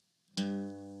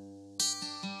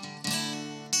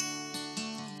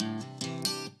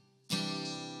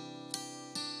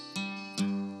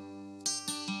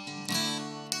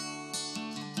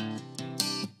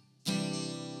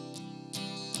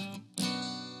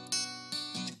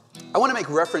I want to make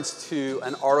reference to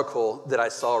an article that I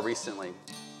saw recently.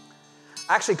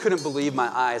 I actually couldn't believe my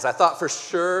eyes. I thought for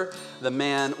sure the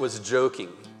man was joking.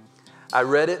 I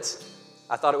read it.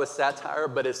 I thought it was satire,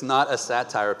 but it's not a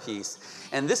satire piece.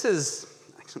 And this is,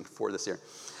 actually before this here,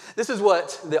 this is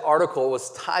what the article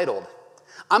was titled.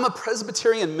 I'm a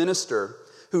Presbyterian minister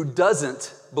who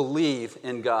doesn't believe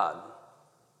in God.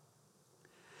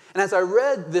 And as I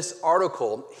read this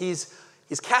article, he's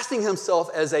casting himself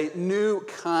as a new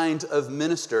kind of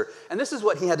minister. And this is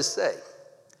what he had to say.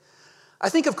 I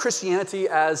think of Christianity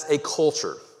as a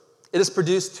culture. It has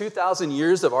produced 2,000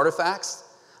 years of artifacts,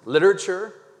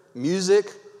 literature,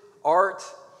 music, art,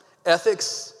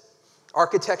 ethics,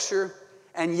 architecture,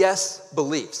 and yes,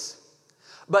 beliefs.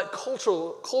 But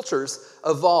cultures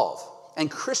evolve,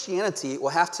 and Christianity will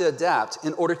have to adapt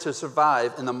in order to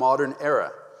survive in the modern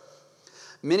era.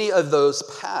 Many of those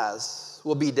paths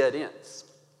will be dead ends.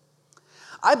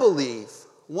 I believe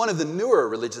one of the newer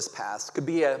religious paths could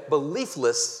be a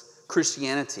beliefless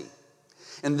Christianity.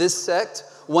 In this sect,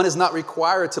 one is not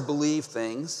required to believe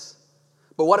things,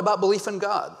 but what about belief in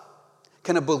God?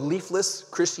 Can a beliefless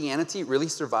Christianity really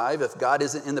survive if God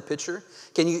isn't in the picture?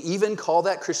 Can you even call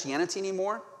that Christianity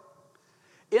anymore?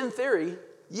 In theory,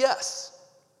 yes.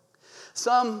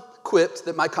 Some quipped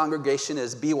that my congregation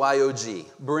is BYOG,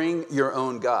 bring your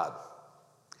own God.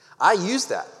 I use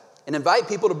that and invite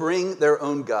people to bring their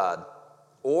own God,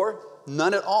 or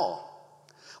none at all.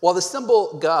 While the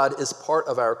symbol God is part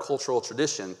of our cultural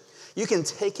tradition, you can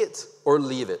take it or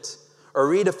leave it, or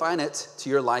redefine it to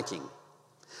your liking.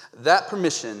 That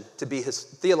permission to be his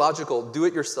theological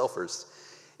do-it-yourselfers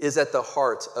is at the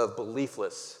heart of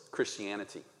beliefless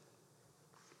Christianity.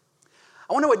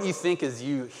 I wonder what you think as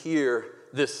you hear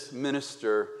this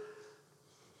minister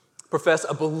profess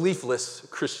a beliefless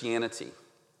Christianity.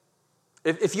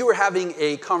 If you were having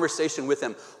a conversation with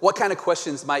him, what kind of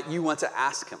questions might you want to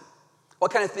ask him?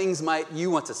 What kind of things might you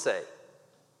want to say?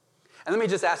 And let me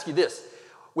just ask you this.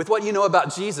 With what you know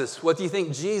about Jesus, what do you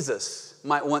think Jesus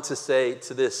might want to say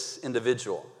to this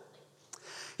individual?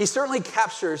 He certainly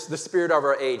captures the spirit of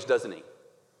our age, doesn't he?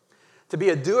 To be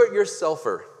a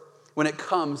do-it-yourselfer when it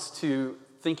comes to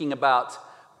thinking about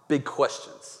big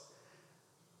questions.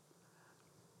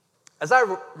 As I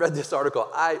read this article,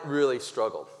 I really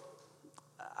struggled.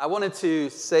 I wanted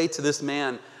to say to this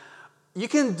man, you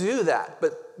can do that,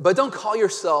 but don't call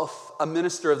yourself a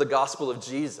minister of the gospel of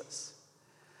Jesus.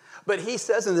 But he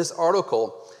says in this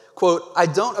article, quote, I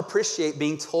don't appreciate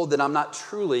being told that I'm not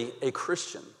truly a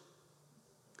Christian.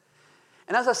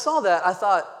 And as I saw that, I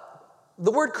thought,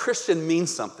 the word Christian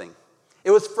means something. It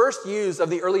was first used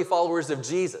of the early followers of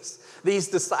Jesus, these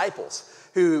disciples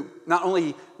who not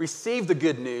only received the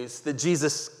good news that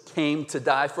Jesus came to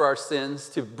die for our sins,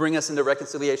 to bring us into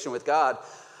reconciliation with God,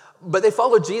 but they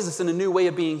followed Jesus in a new way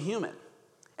of being human.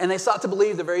 And they sought to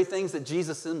believe the very things that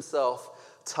Jesus himself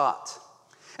taught.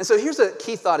 And so here's a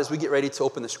key thought as we get ready to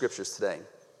open the scriptures today.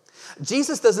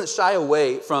 Jesus doesn't shy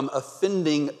away from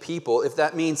offending people if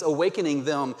that means awakening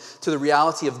them to the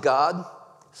reality of God,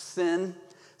 sin,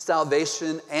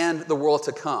 salvation, and the world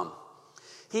to come.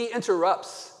 He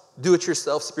interrupts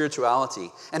do-it-yourself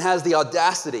spirituality and has the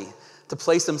audacity to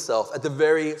place himself at the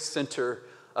very center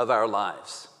of our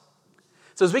lives.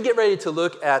 So as we get ready to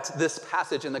look at this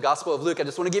passage in the Gospel of Luke, I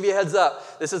just want to give you a heads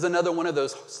up. This is another one of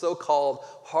those so-called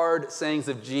hard sayings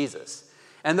of Jesus.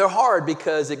 And they're hard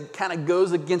because it kind of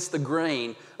goes against the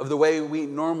grain of the way we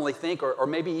normally think or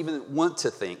maybe even want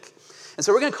to think. And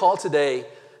so we're going to call today's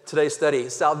study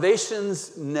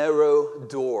Salvation's Narrow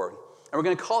Door. And we're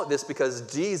going to call it this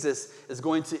because Jesus is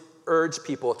going to urge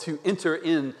people to enter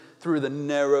in through the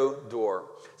narrow door.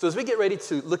 So as we get ready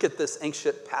to look at this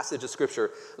ancient passage of Scripture,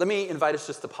 let me invite us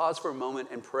just to pause for a moment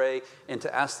and pray and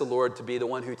to ask the Lord to be the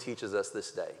one who teaches us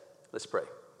this day. Let's pray.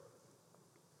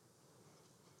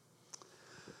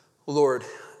 Lord,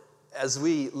 as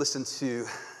we listen to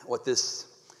what this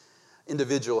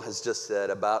individual has just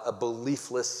said about a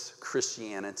beliefless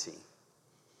Christianity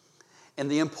and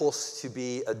the impulse to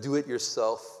be a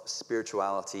do-it-yourself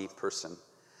spirituality person,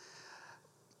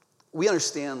 we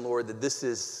understand, Lord, that this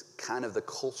is kind of the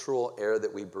cultural air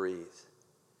that we breathe.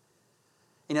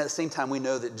 And at the same time, we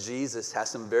know that Jesus has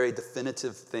some very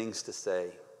definitive things to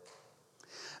say.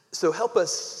 So help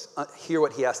us hear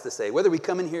what he has to say. Whether we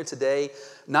come in here today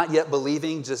not yet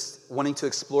believing, just wanting to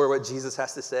explore what Jesus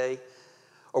has to say,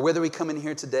 or whether we come in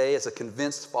here today as a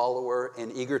convinced follower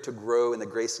and eager to grow in the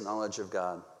grace and knowledge of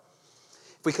God.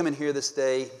 If we come in here this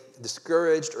day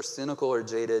discouraged or cynical or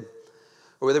jaded,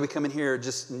 or whether we come in here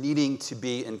just needing to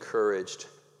be encouraged,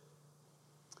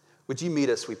 would you meet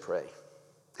us, we pray.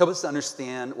 Help us to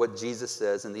understand what Jesus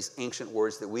says in these ancient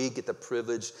words that we get the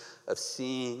privilege of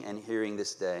seeing and hearing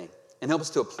this day. And help us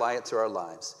to apply it to our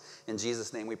lives. In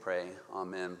Jesus' name we pray.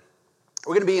 Amen.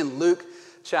 We're going to be in Luke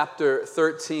chapter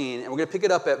 13, and we're going to pick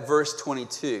it up at verse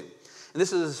 22. And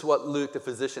this is what Luke, the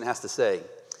physician, has to say.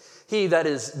 He, that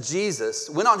is Jesus,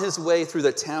 went on his way through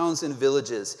the towns and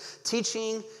villages,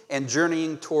 teaching and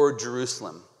journeying toward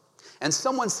Jerusalem. And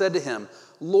someone said to him,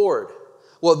 Lord,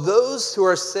 will those who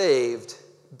are saved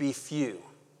be few?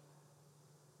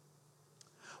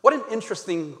 What an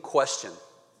interesting question.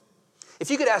 If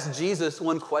you could ask Jesus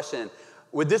one question,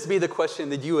 would this be the question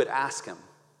that you would ask him?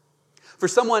 For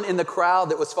someone in the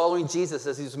crowd that was following Jesus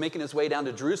as he was making his way down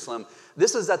to Jerusalem,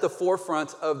 this is at the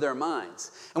forefront of their minds.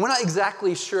 And we're not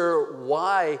exactly sure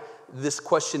why this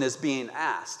question is being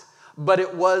asked, but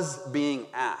it was being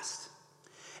asked.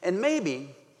 And maybe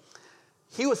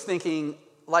he was thinking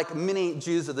like many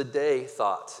Jews of the day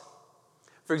thought.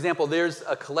 For example, there's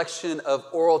a collection of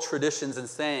oral traditions and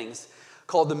sayings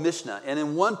called the Mishnah. And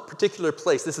in one particular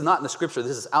place, this is not in the scripture,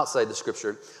 this is outside the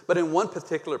scripture, but in one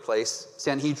particular place,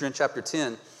 Sanhedrin chapter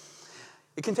 10,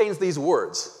 it contains these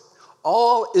words: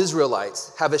 all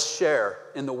Israelites have a share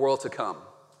in the world to come.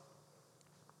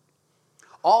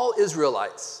 All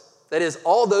Israelites, that is,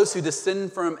 all those who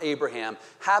descend from Abraham,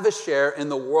 have a share in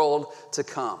the world to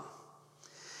come.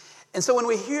 And so when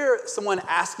we hear someone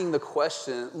asking the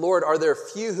question, Lord, are there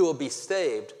few who will be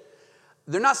saved?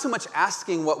 They're not so much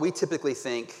asking what we typically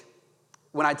think,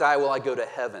 when I die, will I go to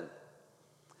heaven?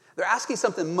 They're asking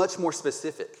something much more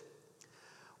specific.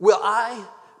 Will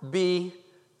there be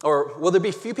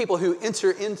few people who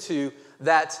enter into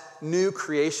that new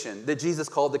creation that Jesus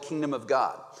called the kingdom of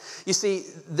God? You see,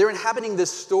 they're inhabiting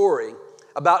this story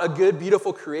about a good,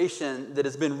 beautiful creation that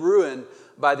has been ruined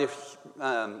by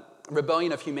the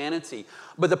rebellion of humanity.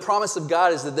 But the promise of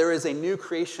God is that there is a new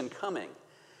creation coming.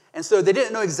 And so they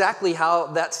didn't know exactly how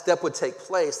that step would take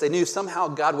place. They knew somehow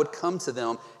God would come to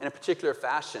them in a particular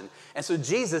fashion. And so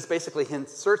Jesus basically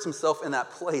inserts himself in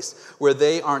that place where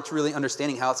they aren't really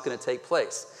understanding how it's going to take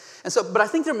place. And so, but I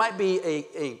think there might be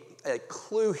a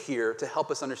clue here to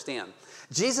help us understand.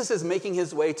 Jesus is making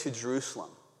his way to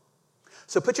Jerusalem.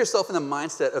 So put yourself in the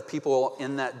mindset of people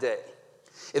in that day.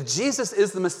 If Jesus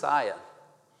is the Messiah,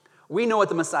 we know what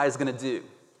the Messiah is going to do.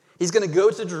 He's going to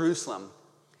go to Jerusalem.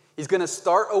 He's going to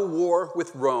start a war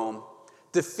with Rome,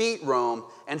 defeat Rome,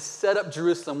 and set up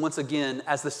Jerusalem once again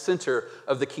as the center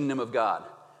of the kingdom of God.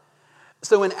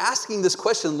 So in asking this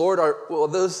question, Lord, will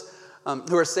those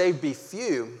who are saved be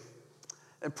few?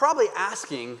 And probably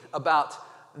asking about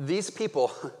these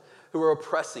people who are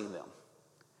oppressing them.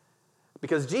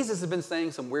 Because Jesus has been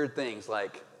saying some weird things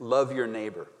like, love your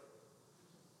neighbor,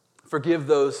 forgive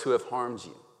those who have harmed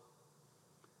you.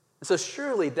 And so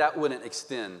surely that wouldn't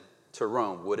extend to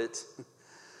Rome, would it?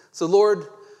 So Lord,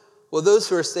 will those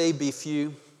who are saved be few?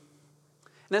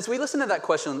 And as we listen to that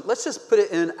question, let's just put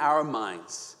it in our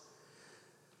minds.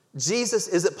 Jesus,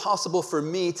 is it possible for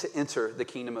me to enter the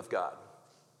kingdom of God?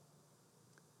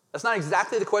 That's not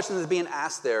exactly the question that's being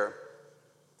asked there,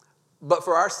 but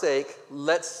for our sake,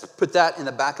 let's put that in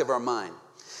the back of our mind.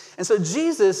 And so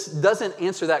Jesus doesn't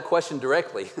answer that question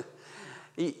directly.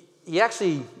 He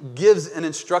actually gives an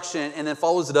instruction and then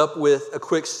follows it up with a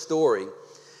quick story.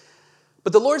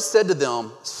 But the Lord said to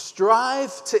them,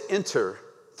 strive to enter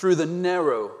through the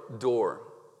narrow door.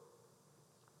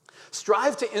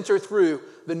 Strive to enter through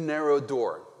the narrow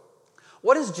door.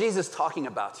 What is Jesus talking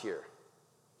about here?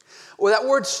 Well, that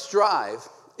word strive,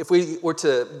 if we were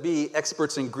to be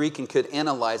experts in Greek and could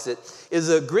analyze it, is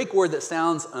a Greek word that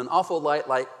sounds an awful lot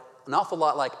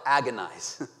like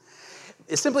agonize.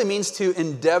 It simply means to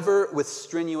endeavor with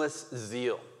strenuous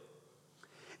zeal.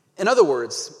 In other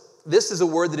words, this is a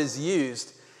word that is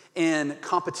used in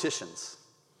competitions.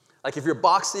 Like if you're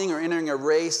boxing or entering a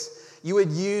race, you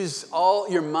would use all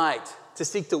your might to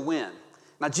seek to win.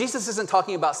 Now, Jesus isn't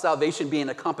talking about salvation being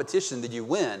a competition that you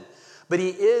win, but he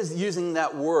is using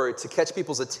that word to catch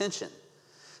people's attention.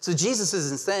 So Jesus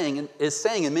is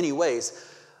saying in many ways,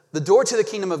 the door to the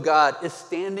kingdom of God is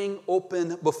standing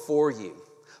open before you.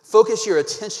 Focus your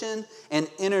attention and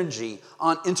energy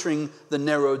on entering the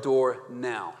narrow door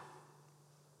now.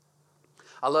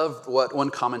 I love what one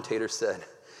commentator said.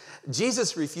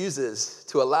 Jesus refuses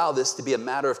to allow this to be a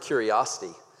matter of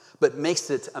curiosity, but makes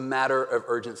it a matter of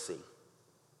urgency.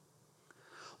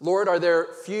 Lord, are there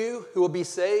few who will be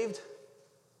saved?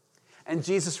 And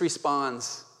Jesus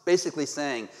responds, basically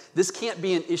saying, this can't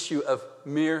be an issue of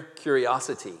mere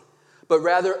curiosity, but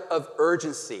rather of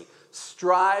urgency.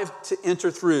 Strive to enter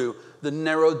through the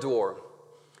narrow door.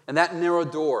 And that narrow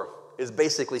door is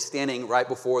basically standing right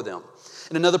before them.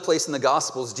 In another place in the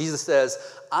Gospels, Jesus says,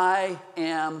 I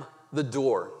am the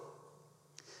door.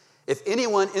 If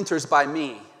anyone enters by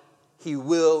me, he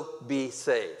will be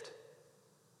saved.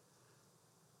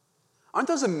 Aren't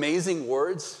those amazing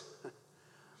words?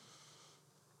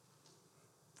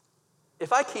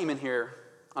 If I came in here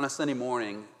on a Sunday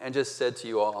morning and just said to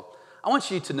you all, I want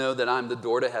you to know that I'm the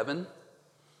door to heaven,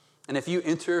 and if you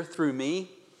enter through me,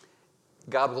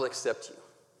 God will accept you.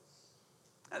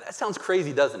 Now, that sounds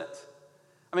crazy, doesn't it?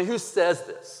 I mean, who says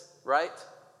this, right?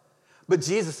 But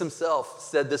Jesus himself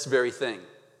said this very thing.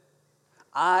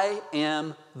 I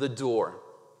am the door.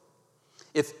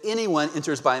 If anyone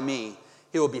enters by me,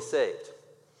 he will be saved.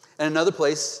 In another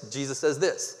place, Jesus says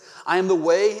this, I am the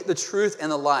way, the truth,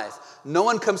 and the life. No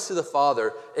one comes to the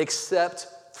Father except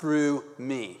through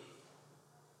me.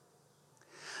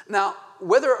 Now,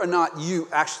 whether or not you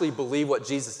actually believe what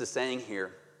Jesus is saying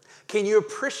here, can you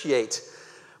appreciate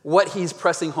what he's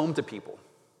pressing home to people?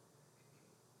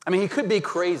 I mean, he could be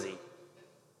crazy.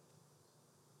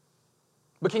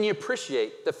 But can you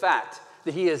appreciate the fact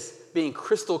that he is being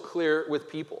crystal clear with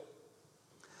people?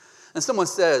 And someone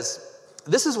says,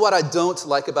 this is what I don't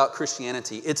like about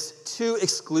Christianity. It's too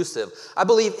exclusive. I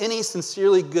believe any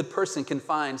sincerely good person can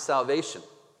find salvation.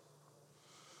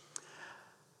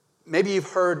 Maybe you've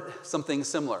heard something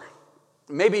similar.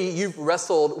 Maybe you've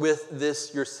wrestled with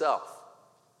this yourself.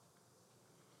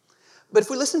 But if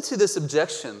we listen to this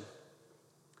objection,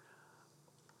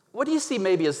 what do you see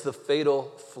maybe as the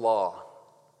fatal flaw?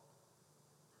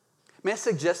 May I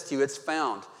suggest to you it's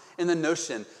found in the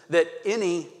notion that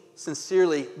any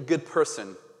sincerely good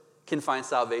person can find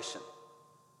salvation.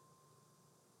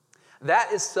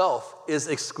 That itself is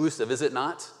exclusive, is it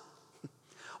not?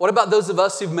 What about those of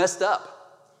us who've messed up?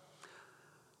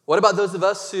 What about those of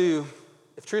us who,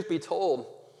 if truth be told,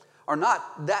 are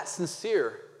not that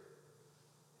sincere?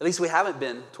 At least we haven't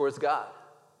been towards God.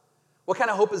 What kind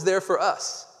of hope is there for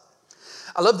us?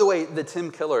 I love the way that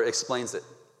Tim Keller explains it.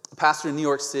 A pastor in New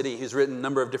York City who's written a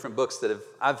number of different books that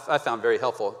I've found very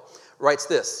helpful, writes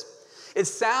this. It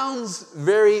sounds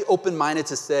very open-minded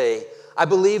to say, I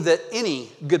believe that any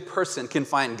good person can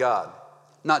find God,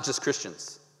 not just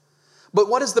Christians. But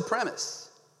what is the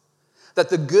premise? That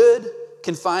the good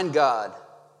can find God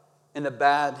and the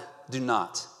bad do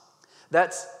not.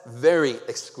 That's very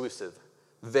exclusive,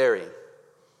 very.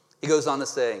 He goes on to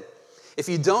say, if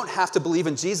you don't have to believe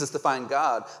in Jesus to find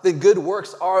God, then good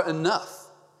works are enough.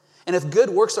 And if good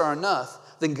works are enough,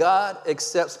 then God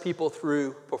accepts people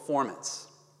through performance.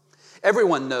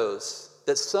 Everyone knows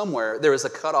that somewhere there is a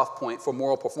cutoff point for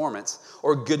moral performance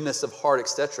or goodness of heart,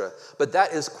 etc. But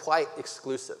that is quite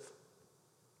exclusive.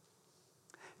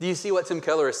 Do you see what Tim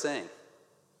Keller is saying?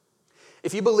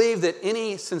 If you believe that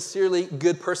any sincerely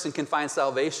good person can find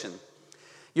salvation,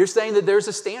 you're saying that there's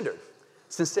a standard,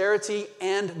 sincerity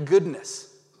and goodness.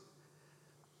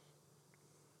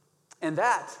 And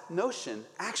that notion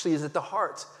actually is at the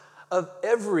heart of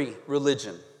every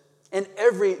religion and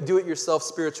every do-it-yourself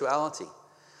spirituality.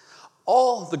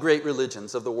 All the great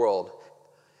religions of the world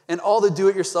and all the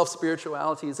do-it-yourself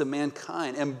spiritualities of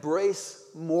mankind embrace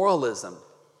moralism,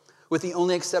 with the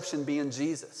only exception being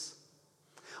Jesus.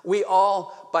 We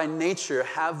all, by nature,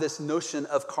 have this notion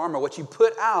of karma. What you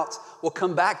put out will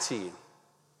come back to you.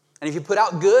 And if you put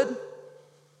out good,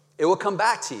 it will come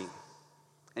back to you.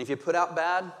 And if you put out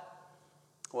bad,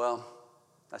 well,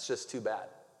 that's just too bad.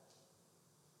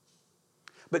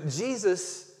 But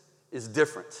Jesus is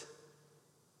different.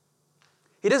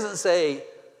 He doesn't say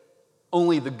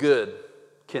only the good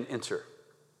can enter.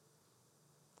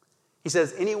 He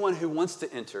says anyone who wants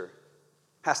to enter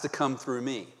has to come through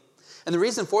me. And the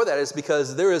reason for that is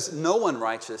because there is no one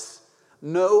righteous,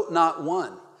 no, not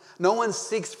one. No one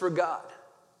seeks for God.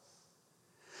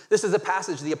 This is a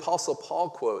passage the Apostle Paul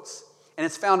quotes, and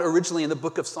it's found originally in the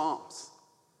book of Psalms.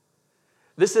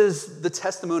 This is the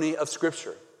testimony of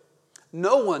Scripture.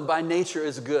 No one by nature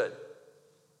is good.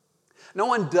 No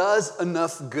one does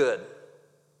enough good.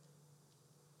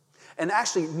 And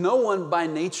actually, no one by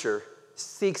nature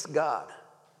seeks God.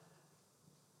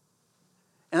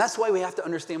 And that's why we have to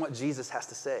understand what Jesus has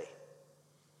to say.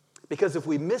 Because if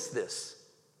we miss this,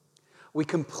 we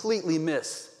completely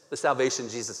miss the salvation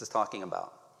Jesus is talking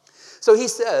about. So he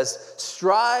says,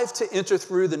 strive to enter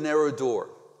through the narrow door.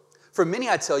 For many,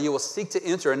 I tell you, will seek to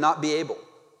enter and not be able.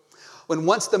 When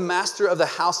once the master of the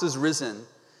house is risen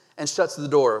and shuts the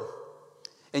door,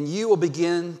 and you will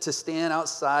begin to stand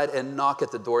outside and knock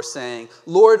at the door, saying,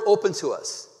 Lord, open to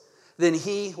us. Then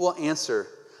he will answer,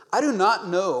 I do not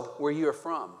know where you are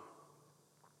from.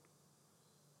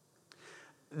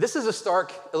 This is a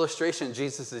stark illustration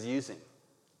Jesus is using.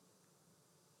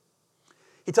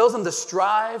 He tells them to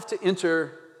strive to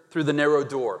enter through the narrow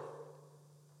door.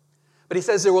 But he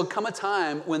says there will come a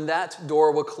time when that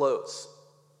door will close.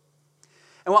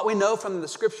 And what we know from the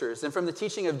scriptures and from the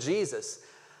teaching of Jesus,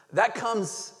 that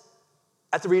comes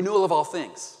at the renewal of all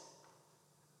things.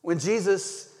 When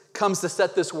Jesus comes to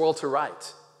set this world to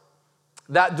right,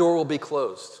 that door will be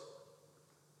closed.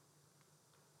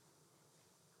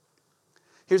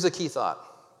 Here's a key thought.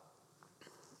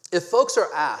 If folks are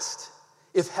asked,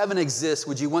 if heaven exists,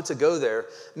 would you want to go there?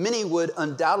 Many would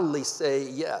undoubtedly say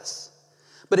yes.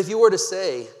 But if you were to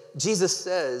say, Jesus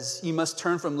says you must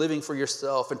turn from living for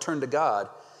yourself and turn to God,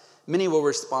 many will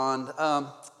respond,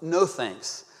 no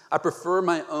thanks. I prefer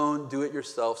my own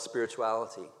do-it-yourself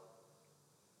spirituality.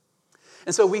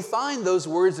 And so we find those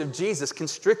words of Jesus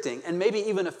constricting and maybe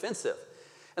even offensive.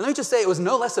 And let me just say, it was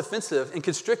no less offensive and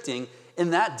constricting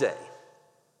in that day.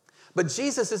 But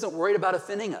Jesus isn't worried about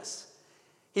offending us.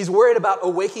 He's worried about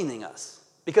awakening us.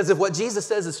 Because if what Jesus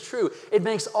says is true, it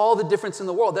makes all the difference in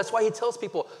the world. That's why he tells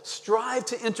people, strive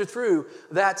to enter through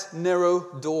that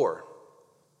narrow door.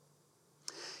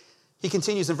 He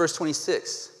continues in verse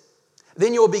 26.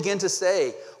 Then you will begin to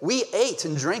say, we ate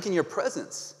and drank in your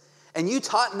presence, and you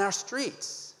taught in our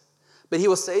streets. But he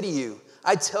will say to you,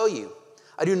 I tell you,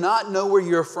 I do not know where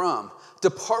you're from.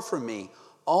 Depart from me,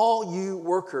 all you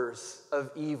workers of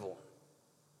evil.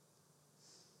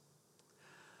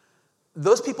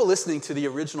 Those people listening to the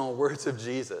original words of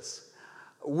Jesus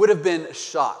would have been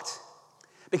shocked,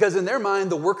 because in their mind,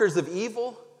 the workers of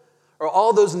evil are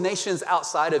all those nations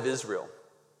outside of Israel.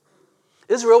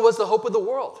 Israel was the hope of the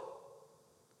world.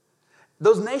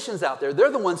 Those nations out there,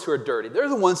 they're the ones who are dirty. They're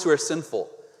the ones who are sinful.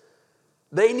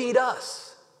 They need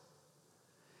us.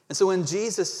 And so when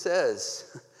Jesus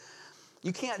says,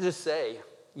 you can't just say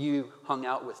you hung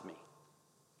out with me,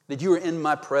 that you were in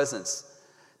my presence,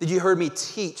 that you heard me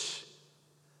teach,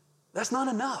 that's not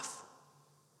enough.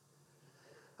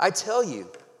 I tell you,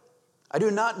 I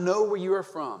do not know where you are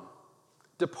from.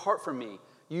 Depart from me,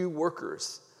 you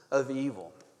workers of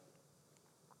evil.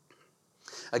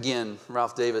 Again,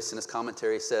 Ralph Davis in his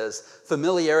commentary says,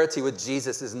 familiarity with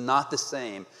Jesus is not the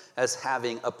same as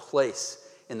having a place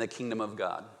in the kingdom of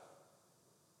God.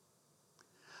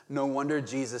 No wonder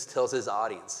Jesus tells his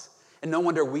audience, and no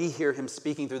wonder we hear him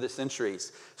speaking through the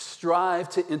centuries, strive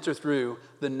to enter through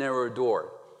the narrow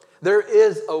door. There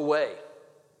is a way.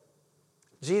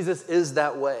 Jesus is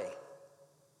that way.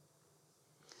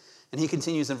 And he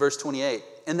continues in verse 28.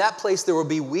 In that place there will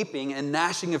be weeping and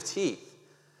gnashing of teeth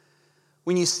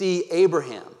when you see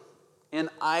Abraham and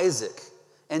Isaac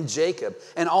and Jacob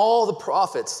and all the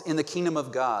prophets in the kingdom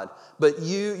of God, but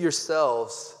you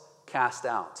yourselves cast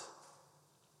out.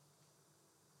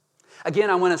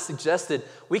 Again, I want to suggest that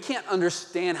we can't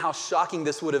understand how shocking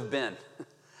this would have been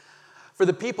for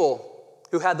the people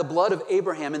who had the blood of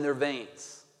Abraham in their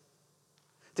veins.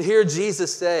 To hear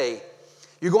Jesus say,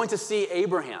 you're going to see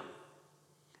Abraham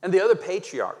and the other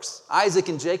patriarchs, Isaac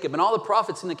and Jacob, and all the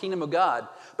prophets in the kingdom of God,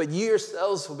 but you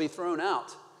yourselves will be thrown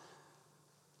out.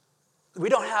 We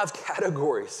don't have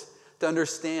categories to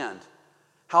understand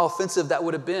how offensive that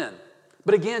would have been.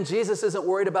 But again, Jesus isn't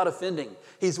worried about offending.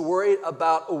 He's worried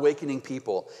about awakening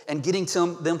people and getting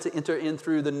them to enter in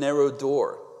through the narrow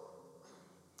door.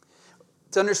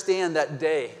 To understand that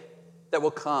day that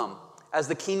will come as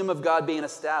the kingdom of God being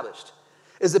established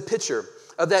is a picture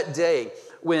of that day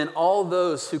when all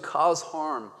those who cause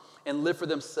harm and live for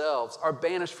themselves are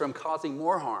banished from causing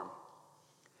more harm.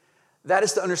 That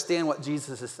is to understand what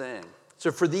Jesus is saying.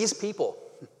 So for these people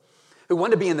who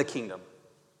want to be in the kingdom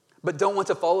but don't want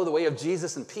to follow the way of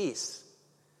Jesus and peace,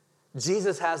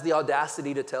 Jesus has the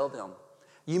audacity to tell them,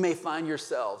 you may find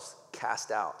yourselves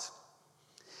cast out.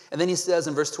 And then he says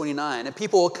in verse 29, and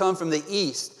people will come from the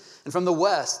east and from the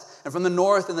west and from the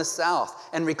north and the south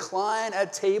and recline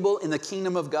at table in the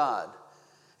kingdom of God.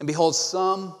 And behold,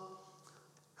 some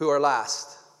are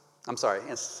last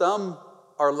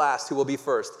who will be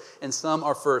first, and some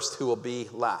are first who will be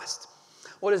last.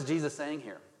 What is Jesus saying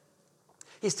here?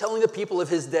 He's telling the people of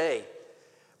his day,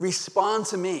 respond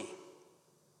to me.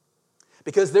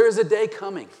 Because there is a day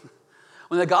coming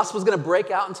when the gospel is going to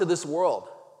break out into this world.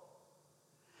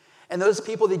 And those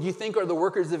people that you think are the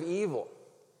workers of evil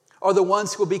are the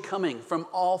ones who will be coming from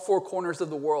all four corners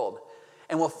of the world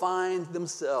and will find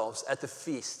themselves at the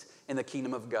feast in the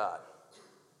kingdom of God.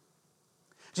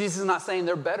 Jesus is not saying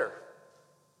they're better.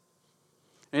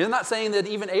 And he's not saying that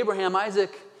even Abraham,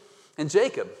 Isaac, and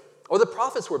Jacob or the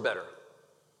prophets were better.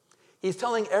 He's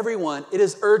telling everyone it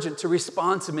is urgent to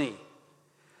respond to me,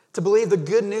 to believe the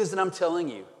good news that I'm telling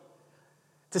you,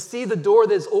 to see the door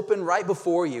that is open right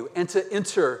before you, and to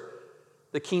enter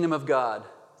the kingdom of God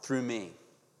through me.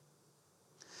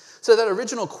 So that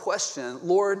original question,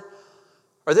 Lord,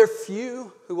 are there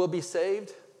few who will be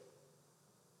saved?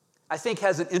 I think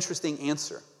has an interesting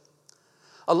answer.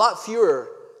 A lot fewer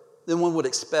than one would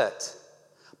expect,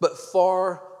 but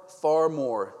far, far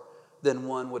more than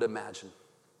one would imagine.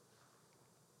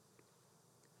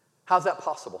 How's that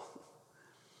possible?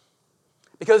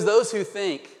 Because those who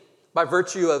think, by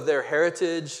virtue of their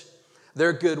heritage,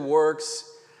 their good works,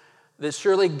 that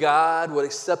surely God would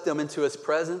accept them into his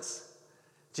presence,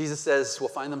 Jesus says, will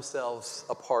find themselves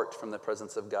apart from the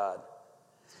presence of God.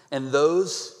 And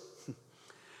those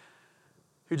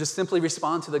who just simply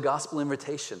respond to the gospel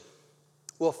invitation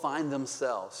will find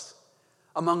themselves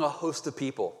among a host of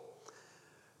people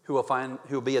who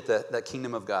will be at that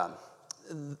kingdom of God.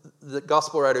 The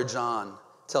gospel writer John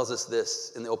tells us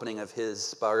this in the opening of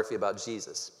his biography about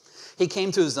Jesus. He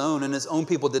came to his own, and his own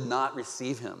people did not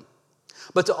receive him.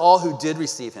 But to all who did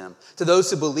receive him, to those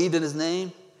who believed in his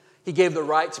name, he gave the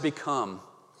right to become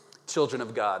children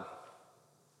of God.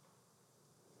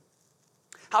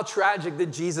 How tragic that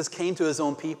Jesus came to his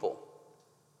own people.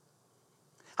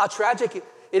 How tragic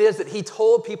it is that he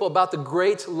told people about the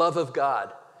great love of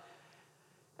God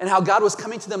and how God was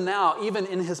coming to them now, even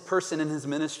in his person, in his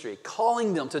ministry,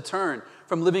 calling them to turn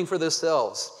from living for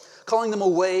themselves, calling them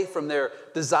away from their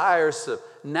desires of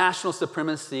national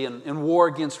supremacy and war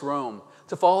against Rome,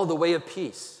 to follow the way of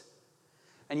peace.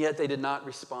 And yet they did not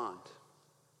respond.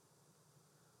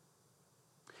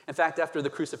 In fact, after the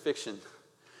crucifixion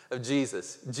of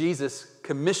Jesus, Jesus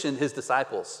commissioned his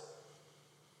disciples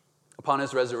upon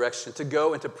his resurrection to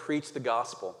go and to preach the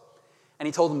gospel. And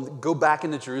he told them to go back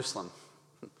into Jerusalem,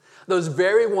 those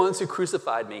very ones who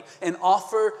crucified me, and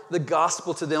offer the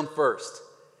gospel to them first.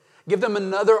 Give them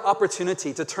another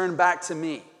opportunity to turn back to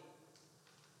me.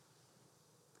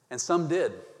 And some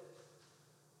did.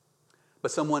 But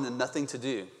some wanted nothing to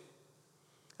do.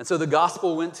 And so the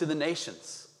gospel went to the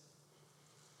nations.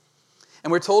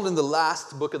 And we're told in the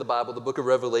last book of the Bible, the book of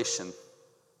Revelation,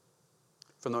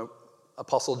 from the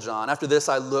Apostle John, after this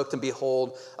I looked, and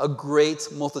behold, a great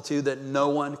multitude that no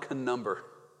one can number,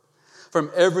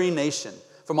 from every nation,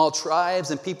 from all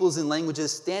tribes and peoples and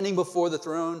languages, standing before the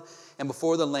throne and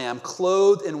before the Lamb,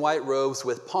 clothed in white robes,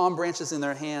 with palm branches in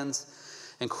their hands,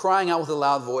 and crying out with a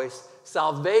loud voice,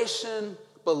 "Salvation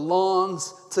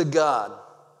belongs to God,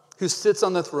 who sits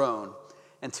on the throne,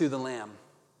 and to the Lamb."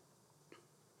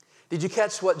 Did you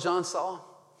catch what John saw?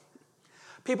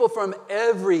 People from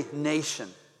every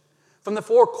nation, from the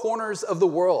four corners of the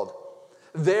world,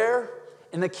 there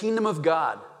in the kingdom of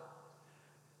God,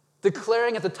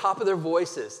 declaring at the top of their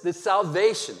voices that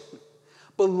salvation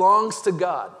belongs to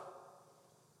God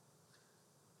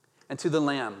and to the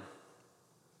Lamb.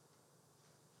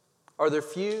 Are there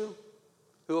few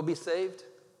who will be saved?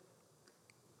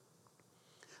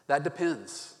 That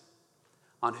depends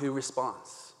on who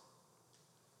responds.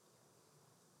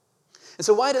 And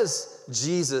so why does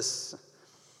Jesus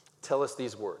tell us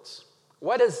these words?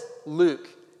 Why does Luke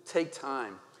take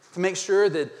time to make sure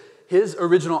that his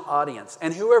original audience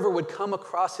and whoever would come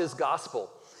across his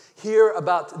gospel hear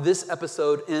about this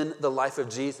episode in the life of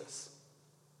Jesus?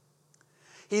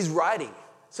 He's writing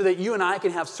so that you and I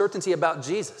can have certainty about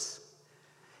Jesus.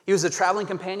 He was a traveling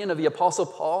companion of the Apostle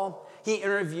Paul. He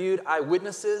interviewed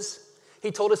eyewitnesses.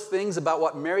 He told us things about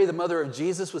what Mary, the mother of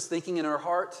Jesus, was thinking in her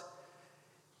heart.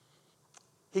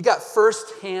 He got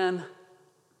firsthand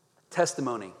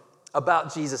testimony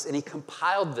about Jesus, and he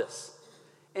compiled this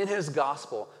in his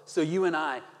gospel so you and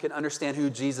I can understand who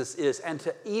Jesus is and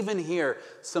to even hear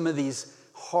some of these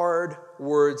hard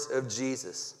words of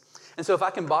Jesus. And so if I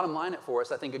can bottom line it for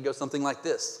us, I think it goes something like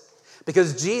this.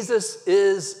 Because Jesus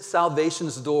is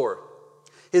salvation's door,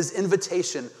 his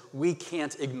invitation we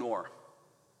can't ignore.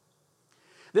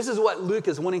 This is what Luke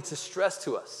is wanting to stress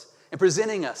to us and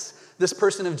presenting us this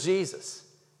person of Jesus.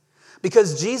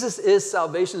 Because Jesus is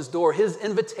salvation's door, his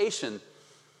invitation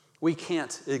we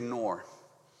can't ignore.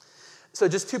 So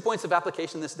just 2 points of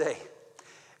application this day.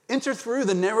 Enter through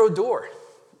the narrow door.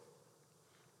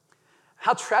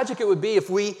 How tragic it would be if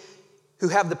we, who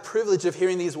have the privilege of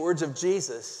hearing these words of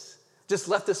Jesus, just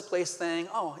left this place saying,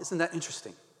 "Oh, isn't that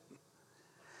interesting?"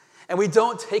 And we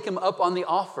don't take him up on the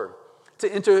offer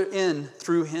to enter in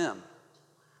through him.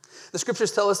 The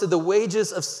scriptures tell us that the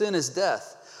wages of sin is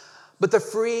death, but the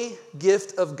free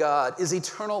gift of God is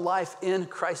eternal life in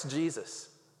Christ Jesus.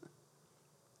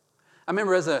 I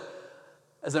remember as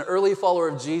an early follower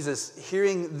of Jesus,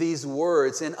 hearing these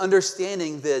words and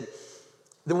understanding that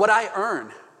what I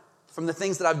earn from the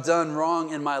things that I've done wrong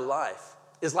in my life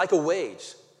is like a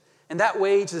wage. And that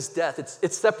wage is death.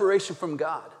 It's separation from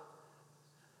God.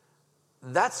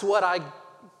 That's what I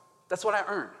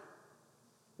earn.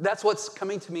 That's what's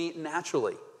coming to me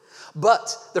naturally.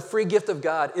 But the free gift of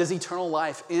God is eternal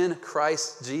life in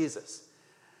Christ Jesus.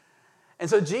 And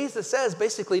so Jesus says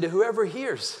basically to whoever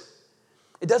hears,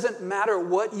 it doesn't matter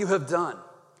what you have done.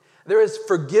 There is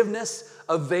forgiveness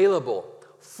available,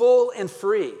 full and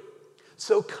free.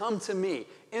 So come to me,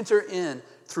 enter in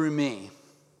through me.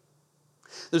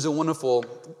 There's a wonderful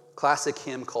classic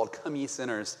hymn called Come Ye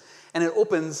Sinners, and it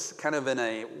opens kind of in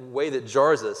a way that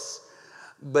jars us,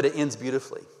 but it ends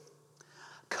beautifully.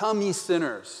 Come ye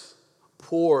sinners,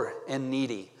 poor and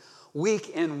needy,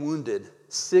 weak and wounded,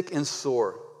 sick and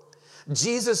sore.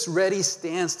 Jesus ready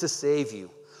stands to save you,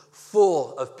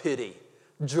 full of pity,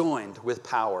 joined with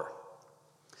power.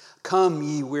 Come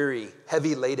ye weary,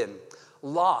 heavy laden,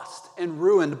 lost and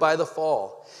ruined by the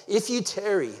fall. If you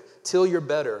tarry till you're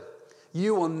better,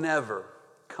 you will never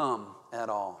come at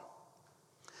all.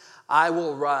 I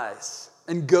will rise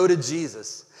and go to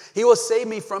Jesus. He will save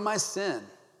me from my sin.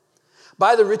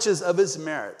 By the riches of his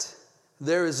merit,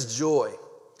 there is joy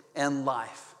and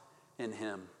life in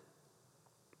him.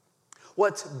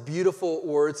 What beautiful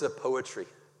words of poetry.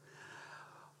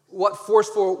 What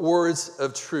forceful words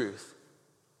of truth.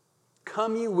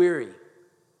 Come ye weary.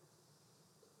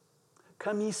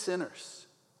 Come ye sinners.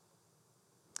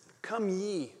 Come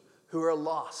ye who are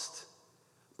lost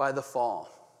by the fall.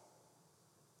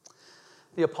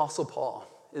 The Apostle Paul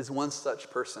is one such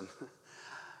person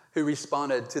who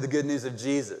responded to the good news of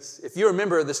Jesus. If you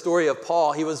remember the story of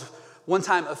Paul, he was one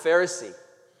time a Pharisee.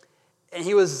 And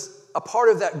he was a part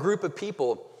of that group of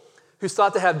people who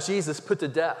sought to have Jesus put to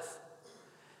death.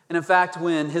 And in fact,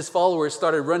 when his followers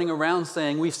started running around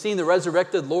saying, "We've seen the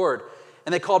resurrected Lord,"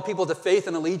 and they called people to faith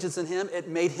and allegiance in him, it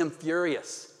made him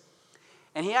furious.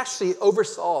 And he actually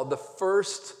oversaw the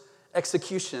first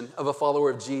execution of a follower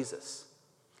of Jesus.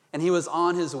 And he was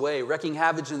on his way, wreaking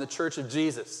havoc in the church of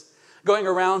Jesus, going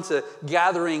around to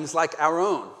gatherings like our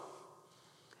own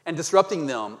and disrupting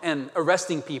them and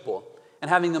arresting people and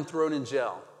having them thrown in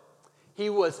jail. He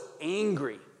was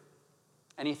angry,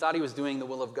 and he thought he was doing the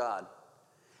will of God.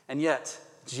 And yet,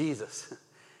 Jesus,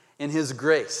 in his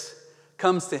grace,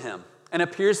 comes to him and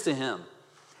appears to him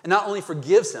and not only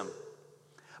forgives him,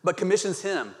 but commissions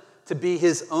him to be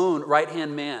his own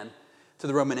right-hand man to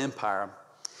the Roman Empire.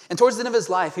 And towards the end of his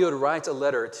life, he would write a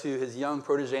letter to his young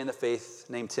protege in the faith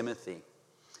named Timothy.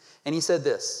 And he said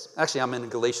this. Actually, I'm in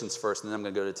Galatians first, and then I'm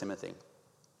going to go to Timothy.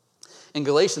 In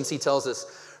Galatians, he tells us,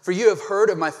 "For you have heard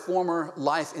of my former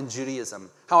life in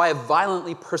Judaism, how I have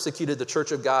violently persecuted the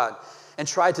church of God and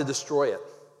tried to destroy it.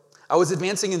 I was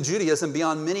advancing in Judaism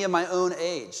beyond many of my own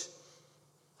age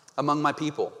among my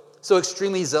people. So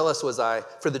extremely zealous was I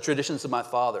for the traditions of my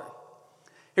father."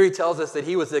 Here he tells us that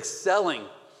he was excelling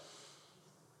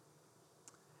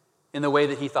in the way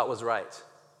that he thought was right.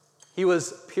 He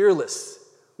was peerless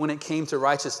when it came to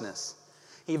righteousness.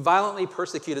 He violently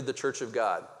persecuted the church of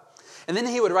God. And then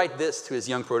he would write this to his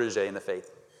young protege in the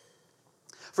faith.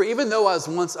 "For even though I was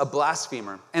once a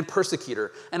blasphemer and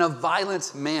persecutor and a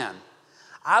violent man,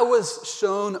 I was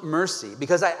shown mercy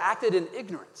because I acted in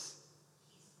ignorance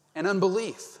and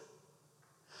unbelief.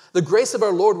 The grace of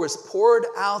our Lord was poured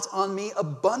out on me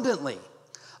abundantly,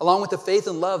 along with the faith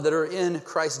and love that are in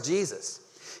Christ Jesus.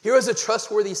 Here is a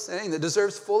trustworthy saying that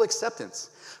deserves full acceptance.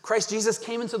 Christ Jesus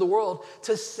came into the world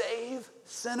to save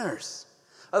sinners,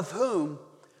 of whom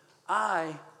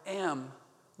I am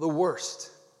the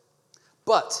worst.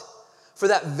 But for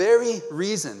that very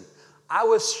reason, I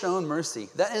was shown mercy,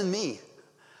 that in me,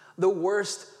 the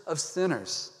worst of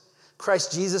sinners,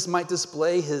 Christ Jesus might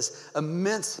display his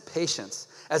immense patience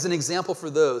as an example for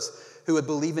those who would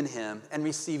believe in him and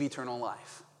receive eternal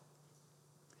life."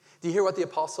 Do you hear what the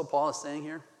Apostle Paul is saying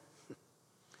here?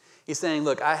 He's saying,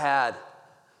 look, I had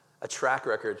a track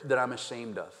record that I'm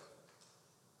ashamed of.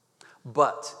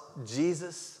 But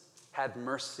Jesus had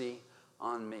mercy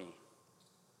on me.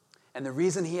 And the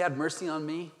reason he had mercy on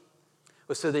me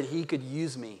was so that he could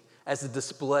use me as a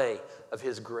display of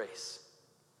his grace.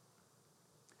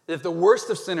 If the worst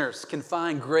of sinners can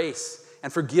find grace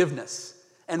and forgiveness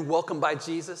and welcome by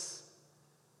Jesus,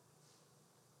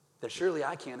 then surely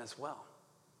I can as well.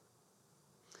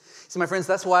 See, my friends,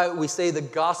 that's why we say the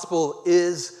gospel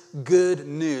is good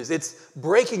news. It's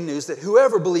breaking news that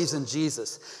whoever believes in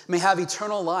Jesus may have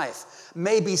eternal life,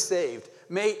 may be saved,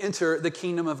 may enter the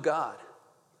kingdom of God.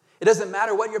 It doesn't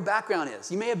matter what your background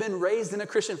is. You may have been raised in a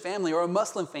Christian family or a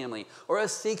Muslim family or a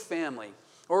Sikh family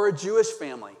or a Jewish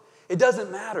family. It doesn't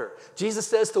matter. Jesus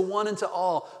says to one and to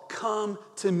all, come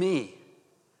to me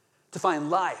to find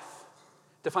life,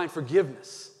 to find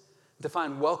forgiveness, to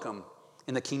find welcome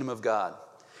in the kingdom of God.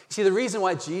 You see, the reason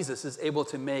why Jesus is able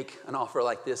to make an offer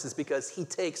like this is because he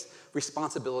takes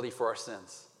responsibility for our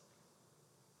sins.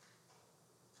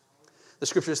 The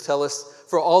scriptures tell us,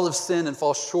 for all have sinned and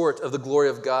fall short of the glory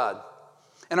of God,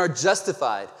 and are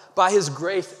justified by his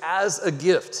grace as a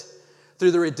gift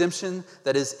through the redemption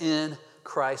that is in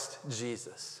Christ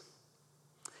Jesus.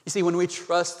 You see, when we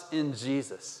trust in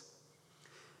Jesus,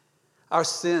 our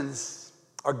sins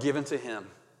are given to him.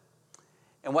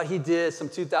 And what he did some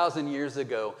 2,000 years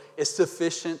ago is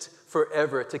sufficient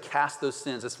forever to cast those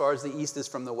sins as far as the east is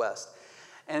from the west,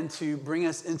 and to bring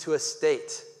us into a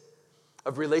state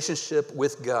of relationship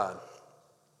with God.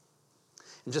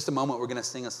 In just a moment, we're going to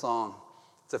sing a song.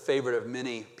 It's a favorite of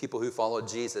many people who follow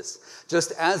Jesus.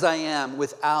 Just as I am,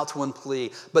 without one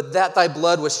plea, but that thy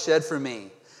blood was shed for me,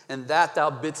 and that thou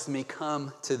bidst me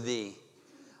come to thee.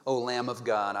 O Lamb of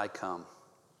God, I come.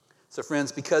 So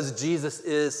friends, because Jesus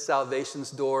is salvation's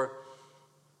door,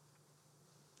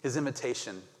 his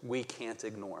invitation we can't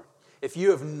ignore. If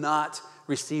you have not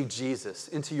received Jesus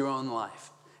into your own life,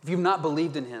 if you've not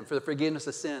believed in him for the forgiveness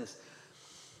of sins,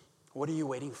 what are you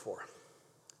waiting for?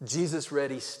 Jesus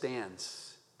ready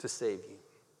stands to save you.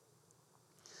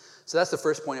 So that's the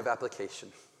first point of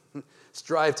application.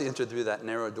 Strive to enter through that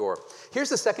narrow door. Here's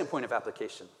the second point of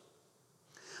application.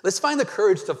 Let's find the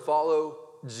courage to follow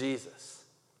Jesus.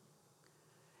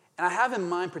 And I have in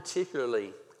mind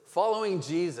particularly following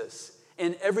Jesus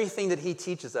in everything that he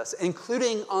teaches us,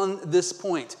 including on this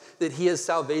point that he is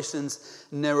salvation's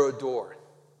narrow door.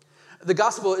 The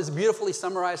gospel is beautifully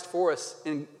summarized for us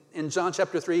in John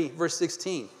chapter 3, verse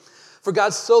 16. For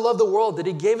God so loved the world that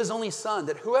he gave his only son,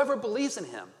 that whoever believes in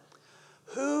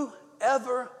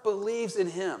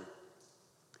him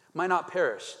might not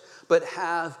perish, but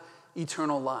have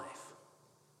eternal life.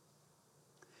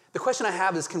 The question I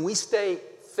have is, can we stay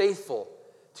faithful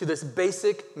to this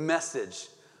basic message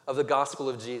of the gospel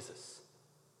of Jesus?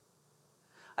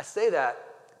 I say that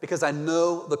because I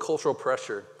know the cultural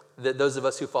pressure that those of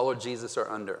us who follow Jesus are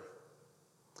under.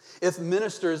 If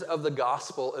ministers of the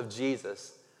gospel of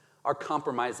Jesus are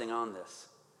compromising on this,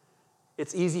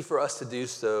 it's easy for us to do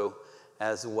so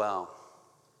as well.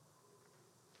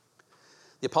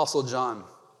 The Apostle John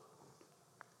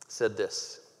said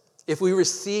this: if we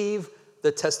receive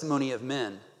the testimony of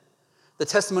men, the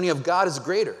testimony of God is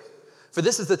greater. For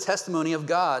this is the testimony of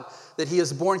God, that he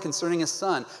is born concerning his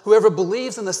Son. Whoever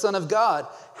believes in the Son of God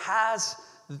has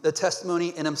the testimony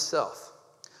in himself.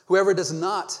 Whoever does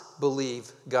not believe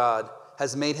God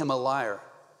has made him a liar,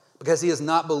 because he has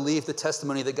not believed the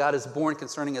testimony that God is born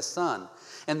concerning his Son.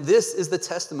 And this is the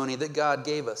testimony that God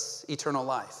gave us, eternal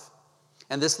life.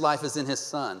 And this life is in his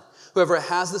Son. Whoever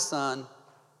has the Son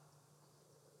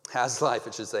has life,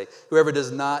 it should say. Whoever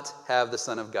does not have the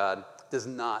Son of God does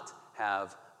not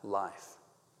have life.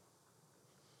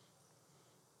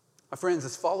 My friends,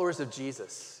 as followers of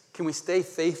Jesus, can we stay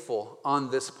faithful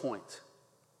on this point?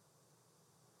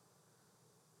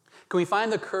 Can we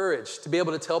find the courage to be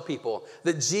able to tell people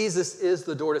that Jesus is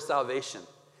the door to salvation?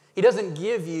 He doesn't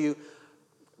give you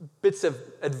bits of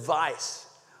advice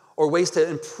or ways to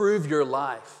improve your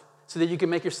life so that you can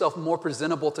make yourself more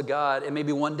presentable to God and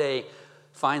maybe one day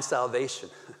find salvation.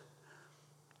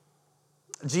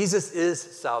 Jesus is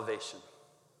salvation.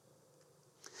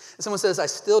 And someone says, I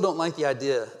still don't like the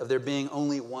idea of there being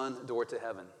only one door to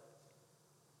heaven.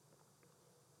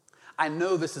 I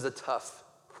know this is a tough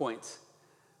point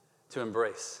to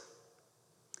embrace.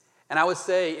 And I would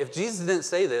say, if Jesus didn't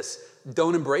say this,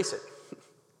 don't embrace it.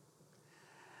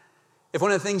 If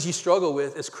one of the things you struggle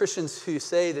with is Christians who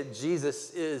say that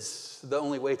Jesus is the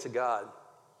only way to God,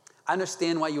 I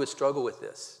understand why you would struggle with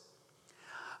this.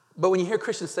 But when you hear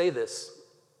Christians say this,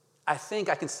 I think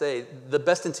I can say the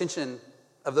best intention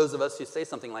of those of us who say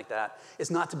something like that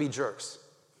is not to be jerks.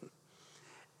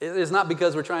 It is not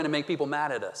because we're trying to make people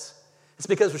mad at us. It's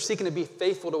because we're seeking to be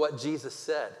faithful to what Jesus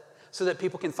said so that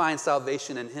people can find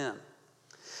salvation in him.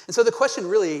 And so the question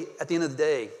really, at the end of the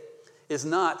day, is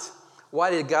not,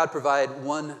 why did God provide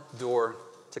one door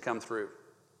to come through?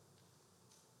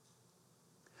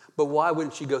 But why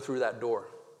wouldn't you go through that door?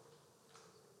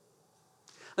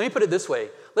 Let me put it this way.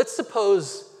 Let's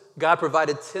suppose God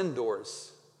provided 10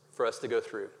 doors for us to go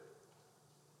through.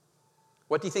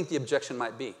 What do you think the objection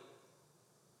might be?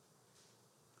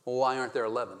 Well, why aren't there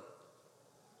 11?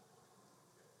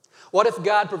 What if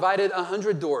God provided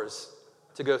 100 doors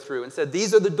to go through and said,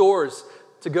 these are the doors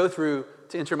to go through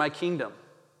to enter my kingdom?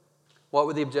 What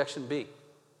would the objection be?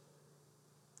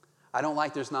 I don't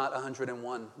like there's not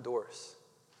 101 doors.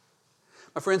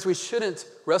 My friends, we shouldn't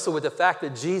wrestle with the fact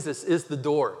that Jesus is the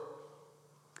door,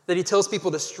 that he tells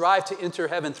people to strive to enter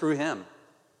heaven through him.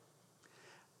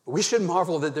 We should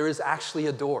marvel that there is actually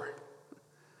a door,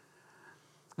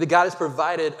 that God has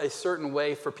provided a certain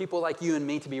way for people like you and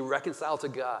me to be reconciled to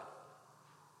God.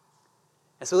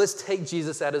 And so let's take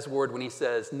Jesus at his word when he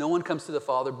says, no one comes to the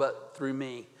Father but through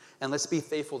me. And let's be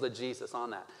faithful to Jesus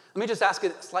on that. Let me just ask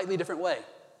it a slightly different way.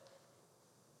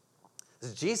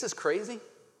 Is Jesus crazy?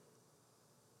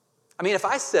 I mean, if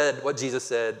I said what Jesus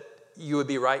said, you would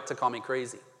be right to call me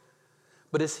crazy.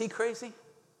 But is he crazy?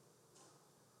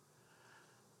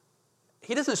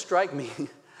 He doesn't strike me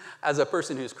as a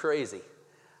person who's crazy.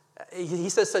 He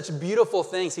says such beautiful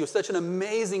things. He was such an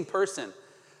amazing person.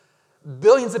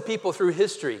 Billions of people through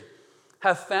history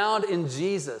have found in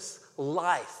Jesus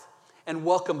life and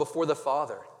welcome before the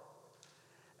Father.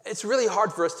 It's really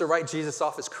hard for us to write Jesus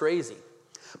off as crazy.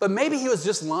 But maybe he was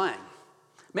just lying.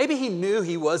 Maybe he knew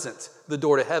he wasn't the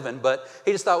door to heaven, but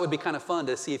he just thought it would be kind of fun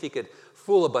to see if he could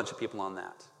fool a bunch of people on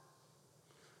that.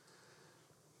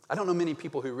 I don't know many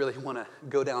people who really want to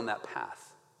go down that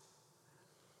path.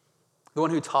 The one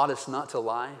who taught us not to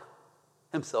lie,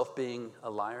 himself being a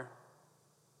liar.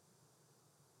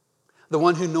 The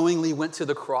one who knowingly went to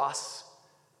the cross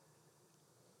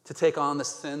to take on the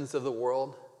sins of the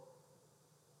world,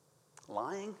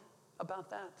 lying about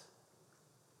that.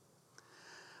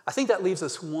 I think that leaves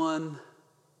us one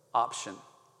option.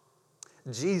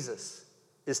 Jesus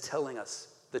is telling us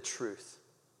the truth.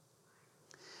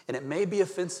 And it may be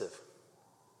offensive.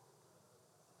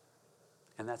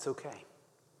 And that's okay.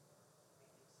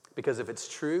 Because if it's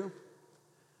true,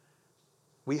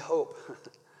 we hope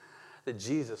that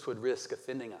Jesus would risk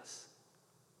offending us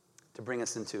to bring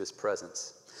us into his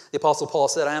presence. The Apostle Paul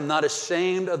said, I am not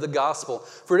ashamed of the gospel,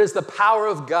 for it is the power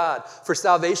of God for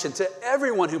salvation to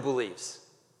everyone who believes.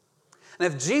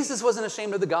 And if Jesus wasn't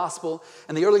ashamed of the gospel,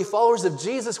 and the early followers of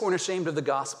Jesus weren't ashamed of the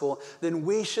gospel, then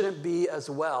we shouldn't be as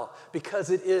well, because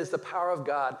it is the power of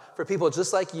God for people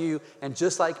just like you and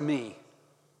just like me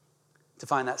to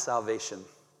find that salvation.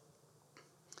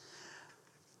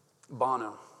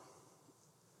 Bono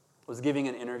was giving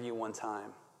an interview one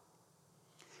time,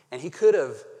 and he could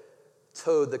have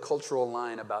towed the cultural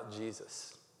line about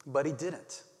Jesus, but he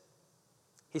didn't.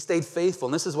 He stayed faithful,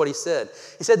 and this is what he said.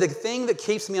 He said, the thing that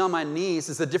keeps me on my knees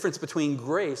is the difference between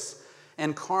grace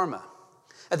and karma.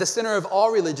 At the center of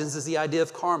all religions is the idea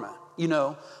of karma. You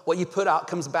know, what you put out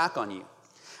comes back on you.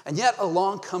 And yet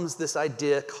along comes this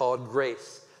idea called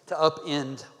grace to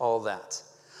upend all that.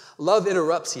 Love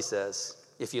interrupts, he says,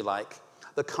 if you like,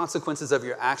 the consequences of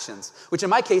your actions, which in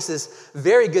my case is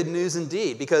very good news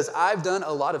indeed, because I've done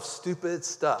a lot of stupid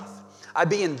stuff. I'd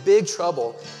be in big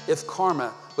trouble if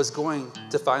karma was going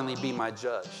to finally be my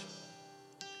judge.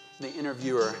 The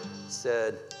interviewer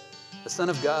said, the Son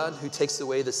of God who takes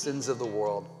away the sins of the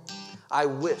world. I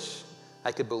wish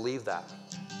I could believe that.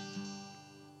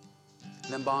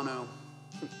 And then Bono,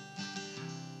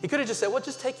 he could have just said, well,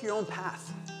 just take your own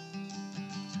path.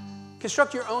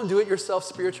 Construct your own do-it-yourself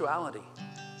spirituality.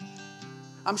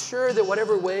 I'm sure that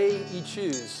whatever way you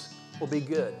choose will be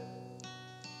good.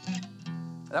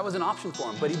 That was an option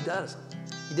for him, but he doesn't.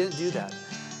 He didn't do that.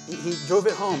 He drove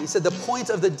it home. He said the point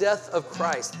of the death of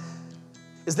Christ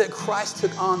is that Christ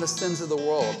took on the sins of the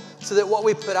world so that what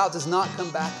we put out does not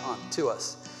come back on to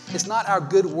us. It's not our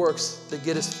good works that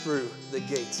get us through the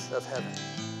gates of heaven.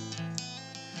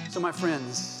 So my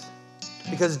friends,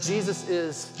 because Jesus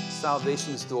is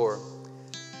salvation's door,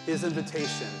 his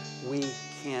invitation we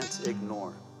can't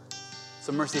ignore.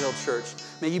 So Mercy Hill Church,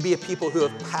 may you be a people who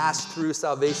have passed through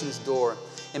salvation's door,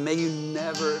 and may you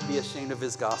never be ashamed of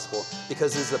his gospel,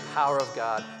 because it is the power of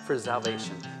God for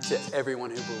salvation to everyone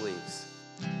who believes.